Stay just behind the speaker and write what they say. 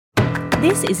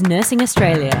This is Nursing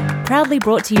Australia, proudly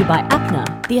brought to you by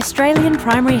APNA, the Australian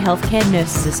Primary Healthcare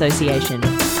Nurses Association.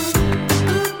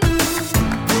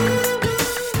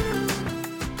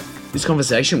 This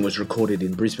conversation was recorded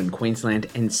in Brisbane,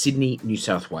 Queensland and Sydney, New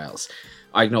South Wales.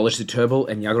 I acknowledge the Turrbal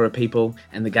and Yagara people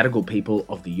and the Gadigal people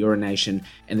of the Eora Nation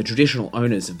and the traditional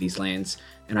owners of these lands,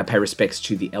 and I pay respects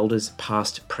to the elders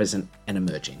past, present and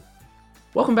emerging.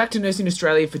 Welcome back to Nursing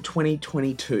Australia for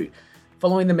 2022.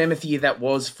 Following the mammoth year that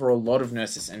was for a lot of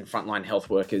nurses and frontline health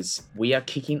workers, we are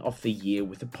kicking off the year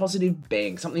with a positive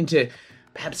bang, something to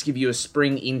perhaps give you a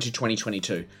spring into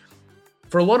 2022.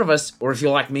 For a lot of us, or if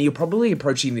you're like me, you're probably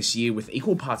approaching this year with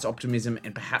equal parts optimism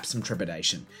and perhaps some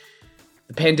trepidation.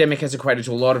 The pandemic has equated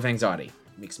to a lot of anxiety,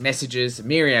 mixed messages, a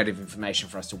myriad of information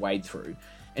for us to wade through,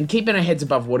 and keeping our heads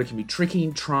above water can be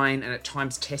tricky, trying, and at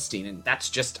times testing, and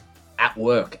that's just at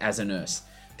work as a nurse.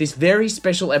 This very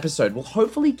special episode will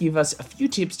hopefully give us a few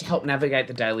tips to help navigate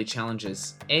the daily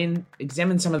challenges and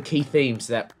examine some of the key themes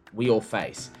that we all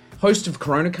face. Host of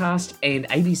Coronacast and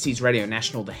ABC's Radio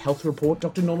National The Health Report,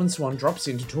 Dr. Norman Swan drops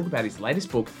in to talk about his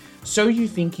latest book, So You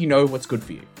Think You Know What's Good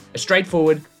For You. A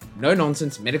straightforward,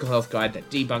 no-nonsense medical health guide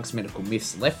that debunks medical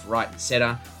myths left, right,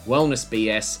 etc., wellness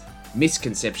BS,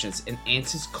 misconceptions, and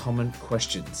answers common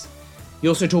questions. He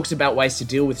also talks about ways to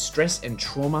deal with stress and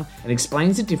trauma and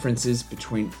explains the differences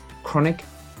between chronic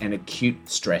and acute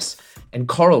stress and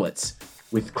correlates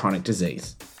with chronic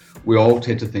disease. We all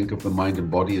tend to think of the mind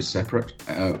and body as separate,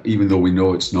 even though we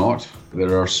know it's not.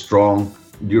 There are strong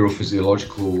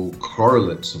neurophysiological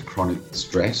correlates of chronic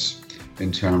stress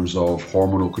in terms of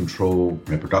hormonal control,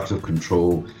 reproductive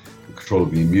control, control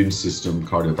of the immune system,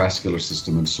 cardiovascular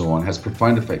system, and so on. It has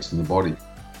profound effects in the body.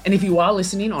 And if you are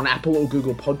listening on Apple or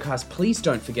Google Podcasts, please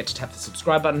don't forget to tap the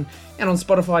subscribe button. And on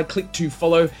Spotify, click to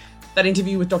follow. That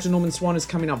interview with Dr. Norman Swan is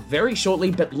coming up very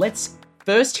shortly, but let's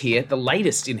first hear the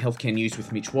latest in healthcare news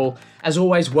with Mitch Wall. As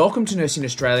always, welcome to Nursing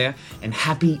Australia and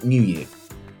Happy New Year.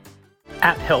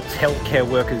 App helps healthcare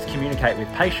workers communicate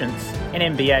with patients,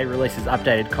 NMBA releases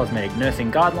updated cosmetic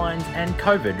nursing guidelines, and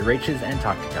COVID reaches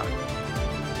Antarctica.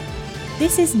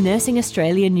 This is Nursing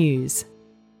Australia News.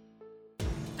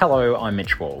 Hello, I'm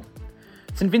Mitch Wall.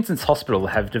 St Vincent's Hospital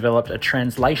have developed a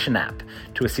translation app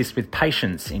to assist with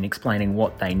patients in explaining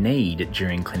what they need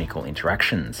during clinical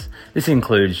interactions. This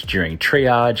includes during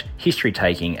triage, history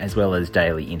taking, as well as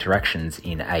daily interactions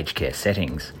in aged care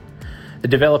settings. The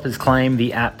developers claim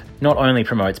the app not only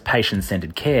promotes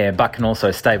patient-centred care, but can also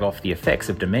stave off the effects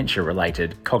of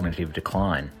dementia-related cognitive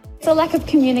decline. The lack of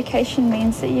communication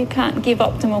means that you can't give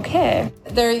optimal care.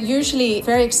 They're usually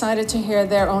very excited to hear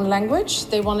their own language.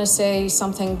 They want to say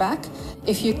something back.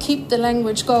 If you keep the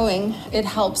language going, it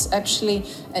helps actually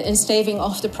in staving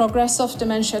off the progress of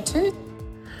dementia too.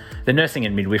 The Nursing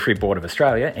and Midwifery Board of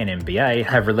Australia, NMBA,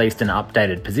 have released an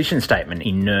updated position statement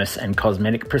in nurse and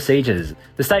cosmetic procedures.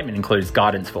 The statement includes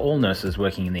guidance for all nurses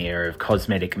working in the area of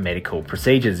cosmetic medical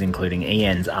procedures, including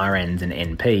ENs, RNs and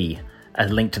NP. A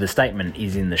link to the statement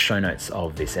is in the show notes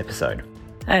of this episode.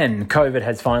 And COVID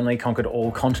has finally conquered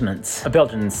all continents. A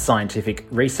Belgian scientific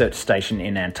research station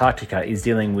in Antarctica is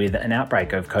dealing with an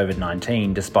outbreak of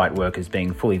COVID-19 despite workers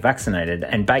being fully vaccinated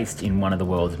and based in one of the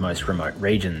world's most remote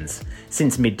regions.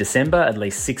 Since mid-December, at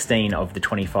least 16 of the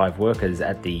 25 workers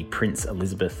at the Prince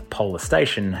Elizabeth Polar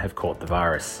Station have caught the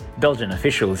virus. Belgian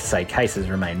officials say cases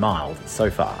remain mild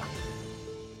so far.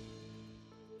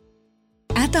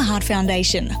 At the Heart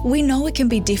Foundation, we know it can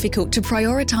be difficult to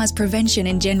prioritise prevention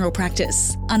in general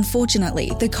practice.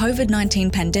 Unfortunately, the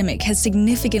COVID-19 pandemic has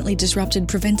significantly disrupted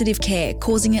preventative care,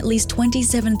 causing at least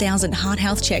 27,000 heart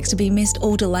health checks to be missed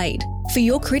or delayed. For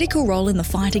your critical role in the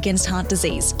fight against heart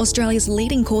disease, Australia's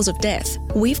leading cause of death,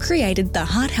 we've created the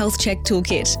Heart Health Check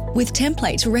Toolkit, with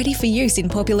templates ready for use in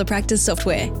popular practice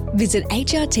software. Visit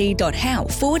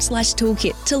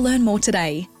hrt.how/toolkit to learn more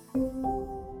today.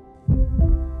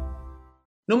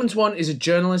 Norman Swan is a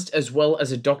journalist as well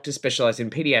as a doctor specialised in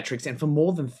paediatrics, and for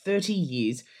more than 30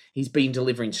 years, he's been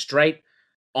delivering straight,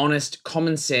 honest,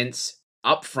 common sense,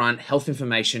 upfront health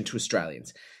information to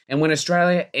Australians. And when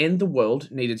Australia and the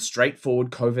world needed straightforward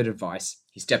COVID advice,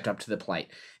 he stepped up to the plate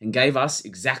and gave us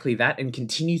exactly that and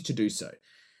continues to do so.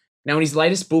 Now, in his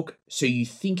latest book, So You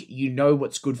Think You Know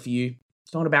What's Good For You,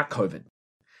 it's not about COVID.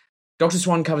 Dr.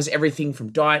 Swan covers everything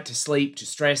from diet to sleep to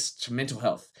stress to mental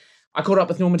health. I caught up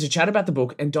with Norman to chat about the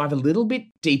book and dive a little bit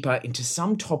deeper into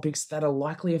some topics that are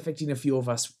likely affecting a few of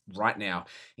us right now,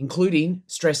 including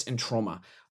stress and trauma.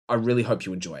 I really hope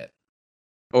you enjoy it.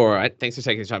 All right. Thanks for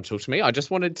taking the time to talk to me. I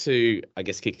just wanted to,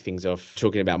 kick things off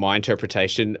talking about my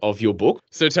interpretation of your book.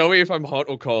 So tell me if I'm hot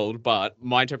or cold, but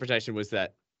my interpretation was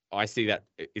that I see that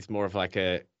it's more of like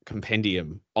a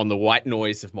compendium on the white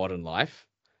noise of modern life,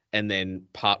 and then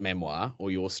part memoir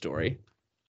or your story.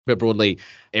 But broadly,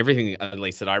 everything, at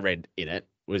least that I read in it,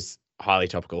 was highly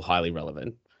topical, highly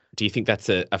relevant. Do you think that's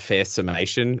a fair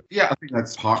summation? Yeah, I think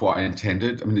that's part what I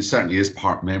intended. I mean, it certainly is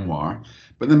part memoir,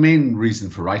 but the main reason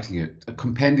for writing it, a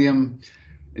compendium,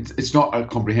 it's not a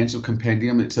comprehensive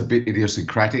compendium. It's a bit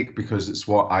idiosyncratic because it's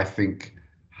what I think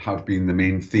have been the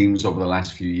main themes over the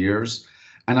last few years.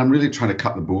 And I'm really trying to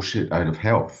cut the bullshit out of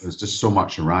health. There's just so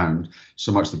much around,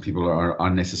 so much that people are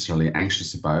unnecessarily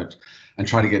anxious about, and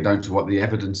try to get down to what the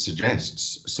evidence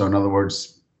suggests. So in other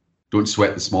words, don't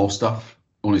sweat the small stuff,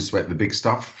 only sweat the big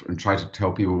stuff, and try to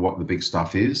tell people what the big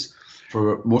stuff is.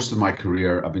 For most of my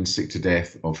career, I've been sick to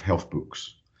death of health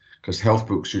books, because health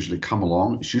books usually come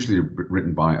along. It's usually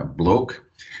written by a bloke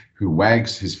who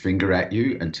wags his finger at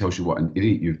you and tells you what an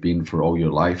idiot you've been for all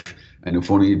your life. And if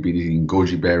only you'd been eating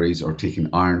goji berries or taking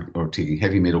iron or taking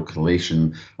heavy metal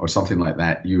chelation or something like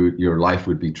that, your life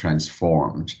would be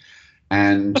transformed.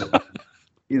 And,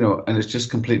 and it's just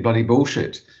complete bloody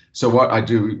bullshit. So what I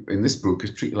do in this book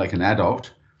is treat you like an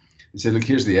adult and say, look,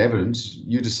 here's the evidence,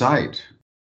 you decide.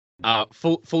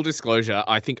 Full disclosure,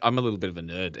 I think I'm a little bit of a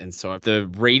nerd, and so the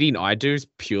reading I do has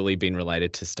purely been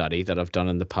related to study that I've done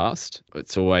in the past.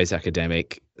 It's always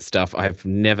academic stuff. I've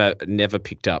never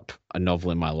picked up a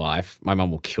novel in my life. My mum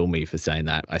will kill me for saying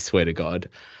that, I swear to God.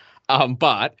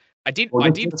 But I did.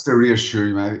 Just to reassure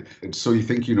you, man, so you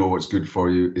think you know what's good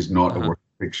for you is not a work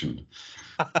of fiction.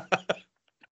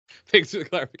 Thanks for the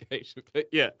clarification. But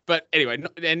yeah, but anyway,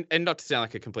 and not to sound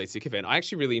like a complete sycophant, I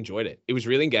actually really enjoyed it. It was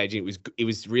really engaging. It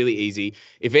was really easy.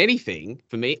 If anything,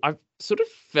 for me, I've sort of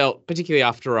felt, particularly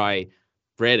after I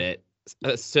read it,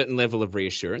 a certain level of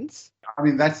reassurance. I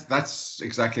mean, that's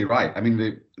exactly right. I mean,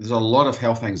 there's a lot of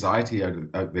health anxiety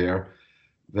out there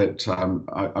that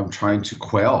I'm trying to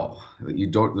quell.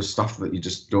 That the stuff that you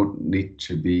just don't need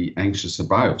to be anxious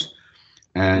about,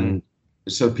 and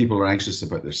so people are anxious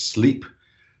about their sleep,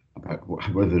 about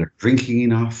whether they're drinking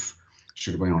enough,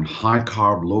 should I be on high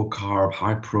carb, low carb,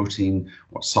 high protein,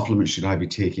 what supplements should I be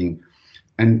taking,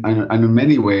 and in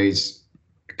many ways,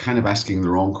 kind of asking the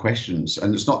wrong questions.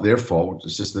 And it's not their fault.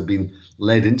 It's just they've been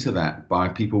led into that by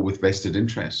people with vested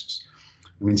interests.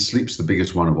 I mean, sleep's the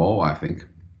biggest one of all, I think.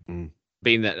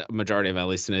 Being that a majority of our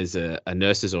listeners are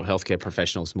nurses or healthcare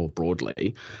professionals more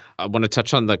broadly, I want to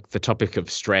touch on the topic of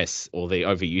stress, or the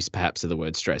overuse perhaps of the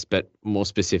word stress, but more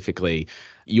specifically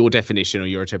your definition or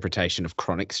your interpretation of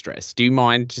chronic stress. Do you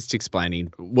mind just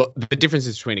explaining what the difference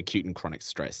is between acute and chronic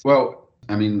stress? Well,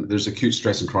 I mean, there's acute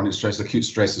stress and chronic stress. Acute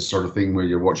stress is the sort of thing where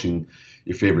you're watching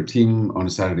your favorite team on a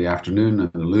Saturday afternoon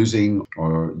and they're losing,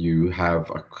 or you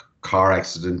have a car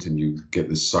accident and you get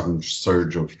this sudden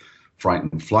surge of fright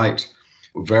and flight,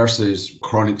 versus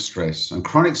chronic stress. And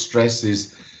chronic stress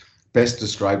is best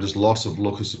described as loss of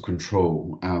locus of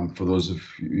control. For those of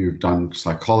you who've done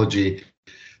psychology,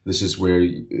 this is where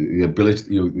the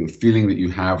ability, the feeling that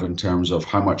you have in terms of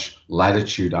how much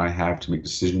latitude I have to make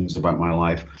decisions about my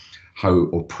life, how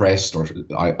oppressed or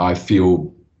I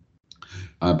feel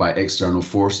by external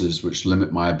forces which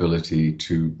limit my ability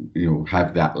to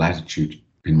have that latitude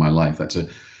in my life. That's a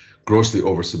gross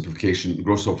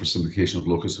oversimplification of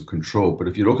locus of control. But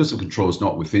if your locus of control is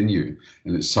not within you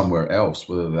and it's somewhere else,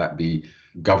 whether that be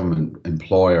government,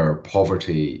 employer,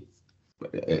 poverty,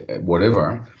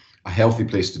 whatever, a healthy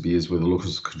place to be is where the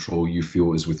locus of control you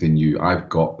feel is within you. I've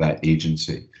got that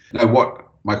agency. Now, what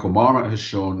Michael Marmot has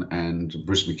shown and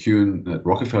Bruce McEwen at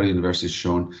Rockefeller University has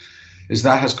shown is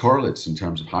that has correlates in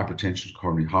terms of hypertension,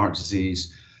 coronary heart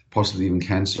disease, possibly even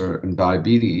cancer and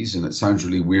diabetes. And it sounds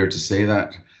really weird to say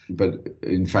that, but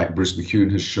in fact, Bruce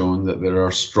McEwen has shown that there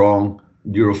are strong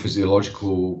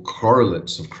neurophysiological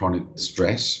correlates of chronic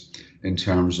stress in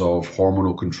terms of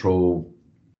hormonal control,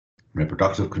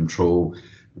 reproductive control,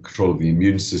 control of the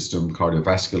immune system,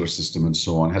 cardiovascular system, and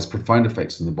so on, has profound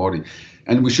effects in the body.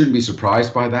 And we shouldn't be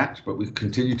surprised by that, but we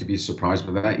continue to be surprised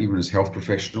by that, even as health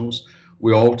professionals.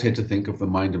 We all tend to think of the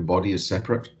mind and body as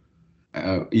separate,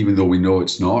 even though we know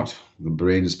it's not. The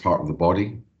brain is part of the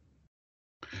body.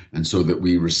 And so that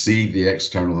we receive the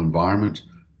external environment,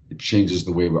 it changes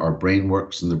the way our brain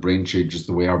works, and the brain changes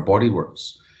the way our body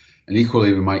works. And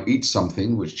equally, we might eat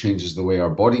something which changes the way our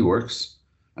body works,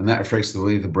 and that affects the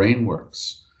way the brain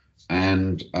works.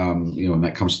 And, and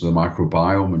that comes to the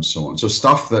microbiome and so on. So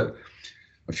stuff that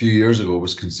a few years ago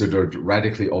was considered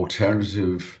radically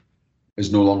alternative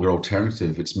is no longer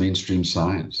alternative. It's mainstream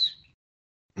science.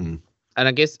 And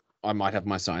I guess I might have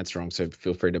my science wrong, so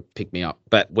feel free to pick me up.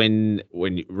 But when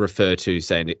you refer to,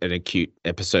 say, an acute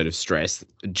episode of stress,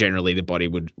 generally the body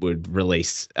would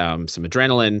release some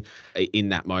adrenaline in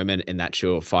that moment, and that's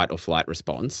your fight or flight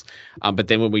response. But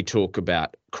then when we talk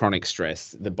about chronic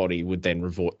stress, the body would then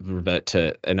revert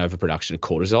to an overproduction of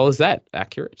cortisol. Is that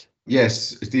accurate?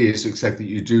 Yes, it is, except that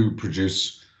you do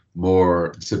produce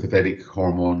more sympathetic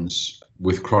hormones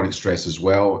with chronic stress as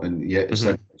well, and yet it's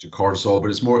like cortisol,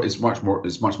 but it's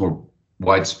much more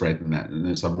widespread than that, and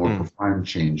it's a more profound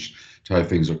change to how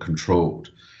things are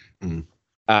controlled.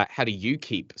 How do you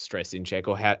keep stress in check,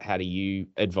 or how do you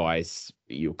advise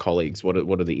your colleagues? What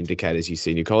are the indicators you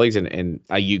see in your colleagues, and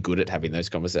are you good at having those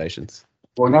conversations?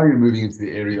 Well, now you're moving into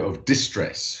the area of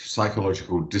distress,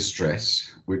 psychological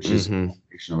distress, which is a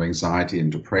combination of anxiety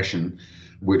and depression,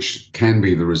 which can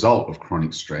be the result of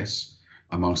chronic stress,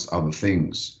 amongst other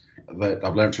things. That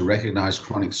I've learned to recognize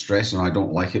chronic stress, and I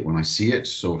don't like it when I see it.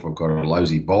 So if I've got a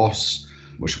lousy boss,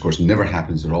 which of course never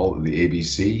happens at all at the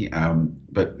ABC,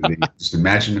 but just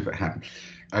imagine if it happened.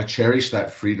 I cherish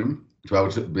that freedom to be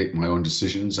able to make my own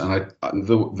decisions, and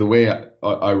the way I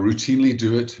routinely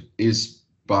do it is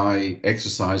by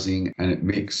exercising, and it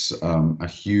makes a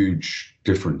huge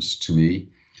difference to me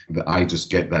that I just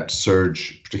get that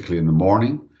surge, particularly in the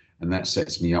morning, and that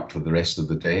sets me up for the rest of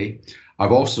the day.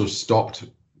 I've also stopped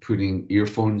putting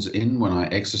earphones in when I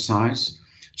exercise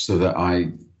so that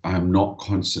I am not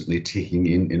constantly taking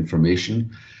in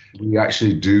information. We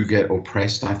actually do get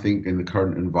oppressed, I think, in the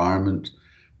current environment,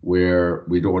 where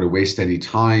we don't want to waste any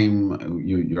time.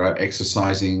 You're out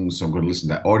exercising, so I'm going to listen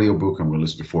to that audiobook, I'm going to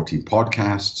listen to 14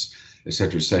 podcasts,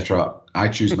 etc., etc. I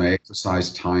choose my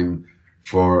exercise time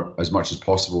for as much as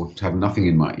possible to have nothing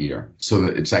in my ear, so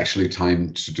that it's actually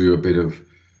time to do a bit of,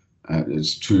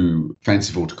 it's too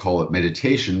fanciful to call it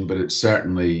meditation, but it's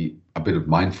certainly a bit of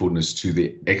mindfulness to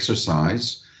the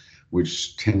exercise,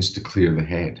 which tends to clear the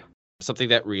head. Something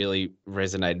that really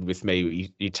resonated with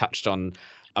me, you touched on,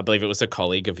 I believe it was a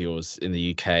colleague of yours in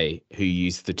the UK who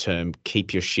used the term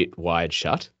 "keep your shit wired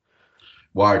shut."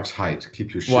 Wired tight.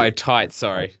 Keep your shit wired tight.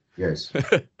 Sorry. Yes.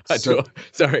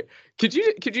 Sorry. Could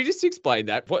you just explain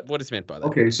that? What is meant by that?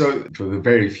 Okay, so for the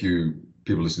very few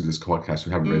people listening to this podcast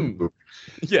who haven't read the book,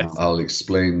 yes, I'll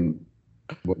explain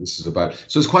what this is about.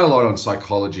 So there's quite a lot on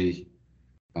psychology,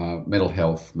 mental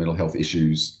health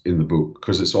issues in the book,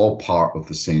 because it's all part of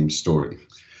the same story.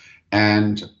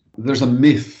 And there's a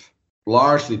myth,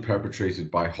 largely perpetrated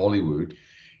by Hollywood,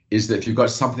 is that if you've got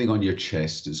something on your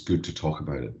chest, it's good to talk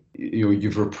about it.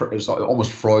 It's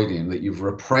almost Freudian, that you've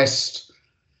repressed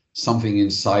something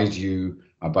inside you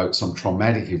about some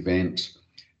traumatic event,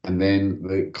 and then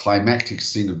the climactic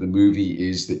scene of the movie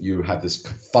is that you have this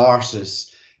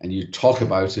catharsis and you talk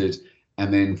about it,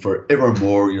 and then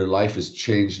forevermore your life is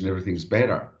changed and everything's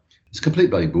better. It's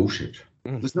complete bloody bullshit.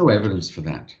 There's no evidence for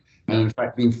that. And in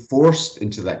fact, being forced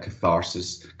into that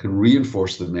catharsis can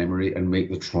reinforce the memory and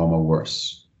make the trauma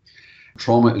worse.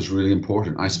 Trauma is really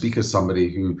important. I speak as somebody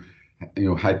who,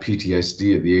 had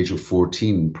PTSD at the age of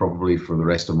 14, probably for the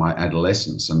rest of my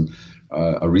adolescence, and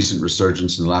a recent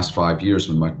resurgence in the last 5 years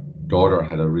when my daughter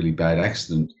had a really bad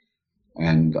accident,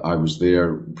 and I was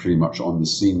there pretty much on the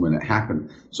scene when it happened.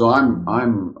 So I'm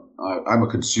a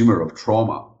consumer of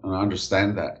trauma, and I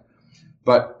understand that.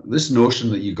 But this notion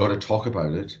that you've got to talk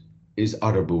about it is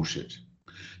utter bullshit.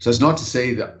 So it's not to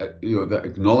say that that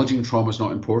acknowledging trauma is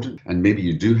not important, and maybe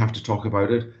you do have to talk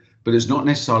about it, but it's not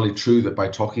necessarily true that by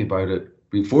talking about it,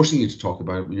 forcing you to talk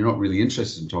about it when you're not really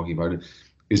interested in talking about it,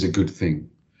 is a good thing.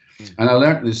 And I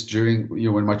learned this during,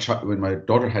 when my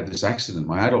daughter had this accident,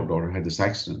 my adult daughter had this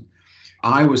accident.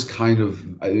 I was kind of,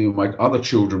 my other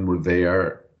children were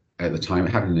there at the time.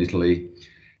 It happened in Italy,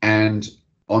 and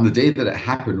on the day that it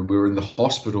happened, we were in the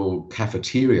hospital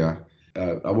cafeteria.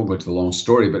 I won't go into the long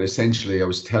story, but essentially I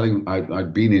was telling,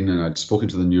 I'd been in and I'd spoken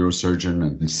to the neurosurgeon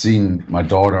and seen my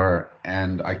daughter,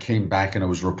 and I came back and I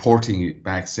was reporting it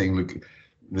back saying, look,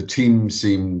 the team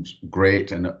seemed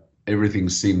great and everything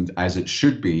seemed as it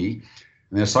should be.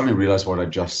 And then I suddenly realized what I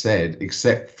just said,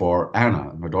 except for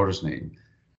Anna, my daughter's name,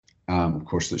 of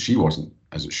course, that she wasn't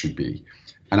as it should be.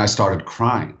 And I started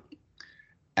crying.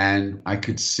 And I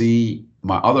could see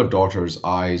my other daughter's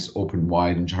eyes open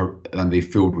wide and they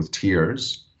filled with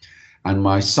tears. And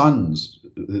my son's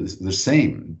the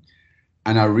same.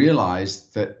 And I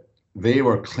realized that they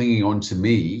were clinging on to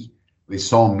me. They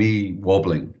saw me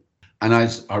wobbling. And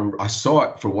I saw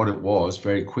it for what it was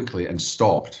very quickly and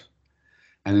stopped.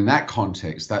 And in that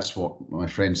context, that's what my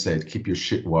friend said, keep your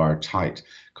shit wired tight.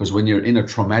 Because when you're in a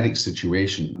traumatic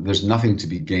situation, there's nothing to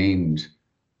be gained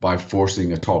by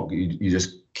forcing a talk. You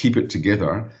just keep it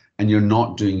together, and you're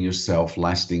not doing yourself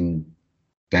lasting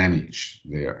damage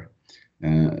there.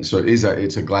 So it's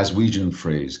a Glaswegian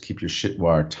phrase, keep your shit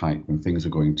wire tight. When things are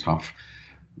going tough,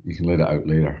 you can let it out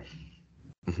later.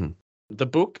 Mm-hmm. The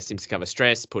book seems to cover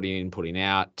stress, putting in, putting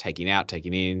out, taking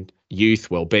in, youth,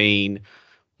 well-being,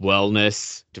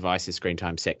 wellness, devices, screen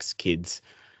time, sex, kids,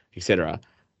 etc.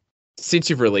 Since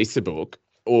you've released the book,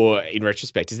 or in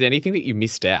retrospect, is there anything that you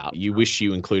missed out, you wish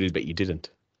you included but you didn't?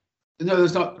 No,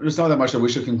 there's not that much I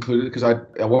wish I concluded, because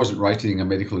I wasn't writing a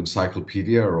medical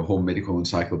encyclopedia or a home medical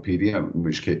encyclopedia, in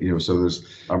which case, so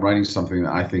I'm writing something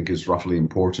that I think is roughly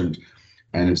important,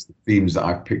 and it's the themes that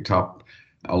I've picked up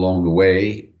along the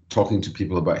way, talking to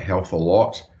people about health a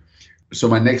lot. So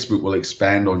my next book will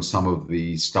expand on some of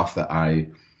the stuff that I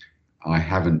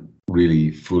haven't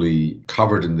really fully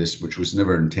covered in this, which was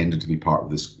never intended to be part of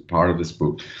this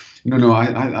book. No,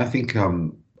 I think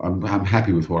I'm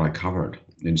happy with what I covered.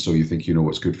 And so you think you know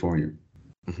what's good for you.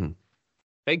 Mm-hmm.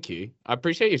 Thank you. I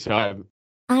appreciate your time.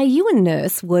 Are you a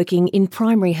nurse working in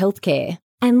primary healthcare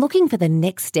and looking for the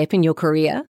next step in your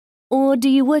career? Or do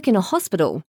you work in a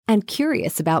hospital and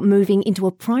curious about moving into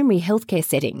a primary healthcare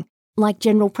setting like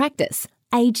general practice,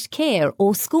 aged care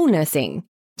or school nursing?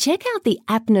 Check out the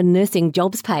APNA Nursing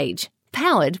Jobs page,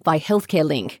 powered by Healthcare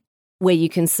Link, where you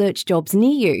can search jobs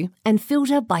near you and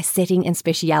filter by setting and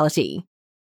speciality.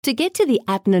 To get to the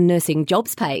APNA Nursing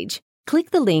Jobs page,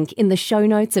 click the link in the show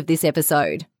notes of this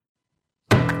episode.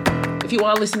 If you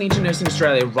are listening to Nursing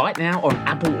Australia right now on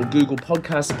Apple or Google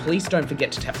Podcasts, please don't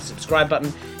forget to tap the subscribe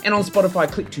button, and on Spotify,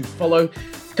 click to follow.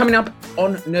 Coming up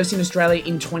on Nursing Australia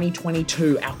in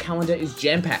 2022, our calendar is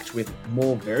jam-packed with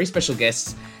more very special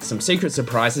guests, some secret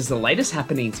surprises, the latest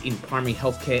happenings in primary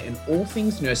healthcare, and all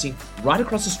things nursing right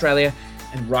across Australia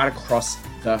and right across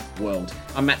the world.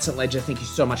 I'm Matt St. Ledger. Thank you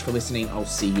so much for listening. I'll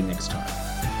see you next time.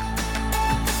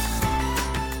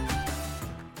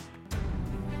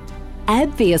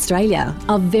 AbbVie Australia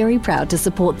are very proud to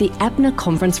support the APNA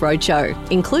Conference Roadshow,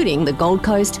 including the Gold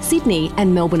Coast, Sydney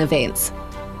and Melbourne events.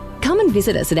 Come and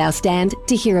visit us at our stand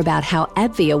to hear about how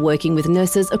AbbVie are working with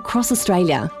nurses across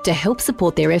Australia to help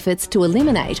support their efforts to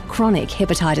eliminate chronic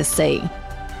hepatitis C.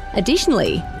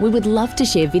 Additionally, we would love to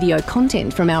share video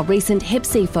content from our recent Hep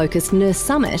C-focused Nurse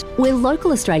Summit, where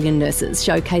local Australian nurses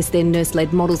showcase their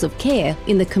nurse-led models of care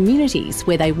in the communities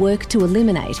where they work to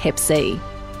eliminate Hep C.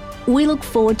 We look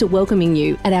forward to welcoming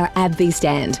you at our AbbVie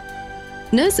stand.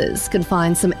 Nurses can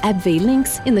find some AbbVie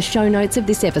links in the show notes of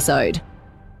this episode.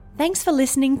 Thanks for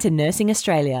listening to Nursing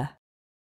Australia.